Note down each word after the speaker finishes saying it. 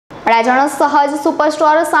અડાજણ સહજ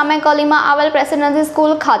સુપરસ્ટોર સામે કલીમાં આવેલ પ્રેસિડેન્સી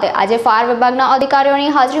સ્કૂલ ખાતે આજે ફાયર વિભાગના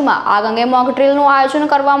અધિકારીઓની હાજરીમાં આગ અંગે મોક ડ્રીલનું આયોજન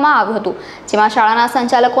કરવામાં આવ્યું હતું, જેમાં શાળાના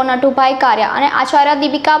સંચાલકો નટુભાઈ કારિયા અને આચાર્ય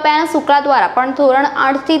દીપિકાબેન શુક્લા દ્વારા પણ ધોરણ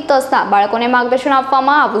 8 થી 10ના બાળકોને માર્ગદર્શન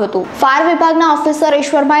આપવામાં આવ્યું હતું। ફાયર વિભાગના ઓફિસર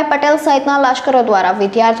ઈશ્વરભાઈ પટેલ સહિતના લશ્કરો દ્વારા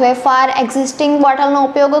વિદ્યાર્થીઓએ ફાયર એક્ઝિસ્ટિંગ બોટલનો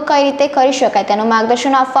ઉપયોગ કઈ રીતે કરી શકાય તેનું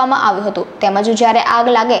માર્ગદર્શન આપવામાં આવ્યું હતું, તેમજ જ્યારે આગ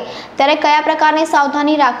લાગે ત્યારે કયા પ્રકારની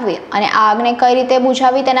સાવધાની રાખવી અને આગને કઈ રીતે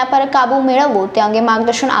બુઝાવી તેના પર કાબુ મેળવવો તે અંગે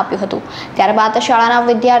માર્ગદર્શન આપ્યું હતું। ત્યારબાદ શાળાના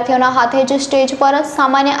વિદ્યાર્થીઓના હાથે જ સ્ટેજ પર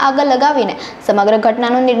સામાન્ય આગ લગાવીને સમગ્ર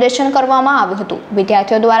ઘટનાનું નિર્દેશન કરવામાં આવ્યું હતું।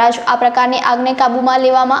 વિદ્યાર્થીઓ દ્વારા જ આ પ્રકારની આગને કાબૂમાં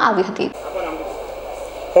લેવામાં આવી હતી।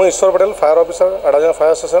 હું ઈશ્વર Patel, fire officer, Adajan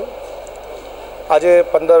fire station. આજે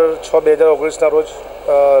 15/6/2019ના રોજ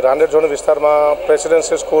રાંદેર ઝોન વિસ્તારમાં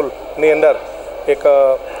પ્રેસિડેન્સી સ્કૂલની અંદર એક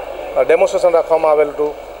ડેમોન્સ્ટ્રેશન રાખવામાં આવેલું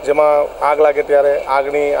હતું, જેમાં આગ લાગે ત્યારે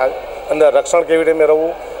આગની અંદર રક્ષણ કેવી રીતે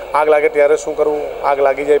મેળવવું, આગ લાગે ત્યારે શું કરવું, આગ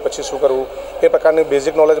લાગી જાય પછી શું કરવું, એ પ્રકારની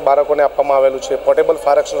બેઝિક નોલેજ બાળકોને આપવામાં આવેલું છે। પોર્ટેબલ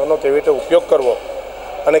ફાયર એક્સટિંગ્વિશરનો કેવી રીતે ઉપયોગ કરવો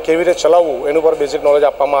અને કેવી રીતે ચલાવવું એનું પર બેઝિક નોલેજ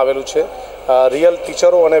આપવામાં આવેલું છે। રિયલ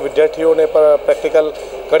ટીચરો અને વિદ્યાર્થીઓને પર પ્રેક્ટિકલ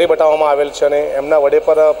કરી બતાવવામાં આવેલ છે અને એમના વડે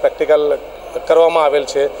પર પ્રેક્ટિકલ કરવામાં આવેલ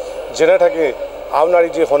છે, જેના થકી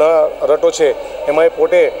આવનારી જે હોનારતો છે એમાં એ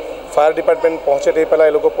પોતે ફાયર ડિપાર્ટમેન્ટ પહોંચે તે પહેલાં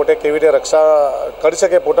એ લોકો પોતે કેવી રીતે રક્ષા કરી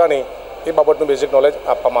શકે પોતાની, એ બાબતનું બેઝિક નોલેજ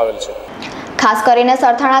આપવામાં આવેલ છે। ખાસ કરીને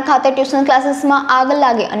સરથાણા ખાતે ટ્યુશન ક્લાસીસમાં આગ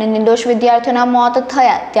લાગી અને નિર્દોષ વિદ્યાર્થીઓના મોત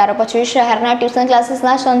થયા ત્યાર પછી શહેરના ટ્યુશન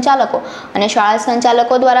ક્લાસીસના સંચાલકો અને શાળા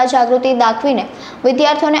સંચાલકો દ્વારા જાગૃતિ દાખવીને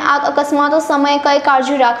વિદ્યાર્થીઓને આગ અકસ્માત સમયે કઈ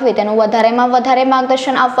કાળજી રાખવી તેનું વધારેમાં વધારે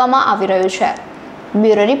માર્ગદર્શન આપવામાં આવી રહ્યું છે।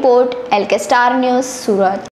 Bureau report, LK star news, Surat.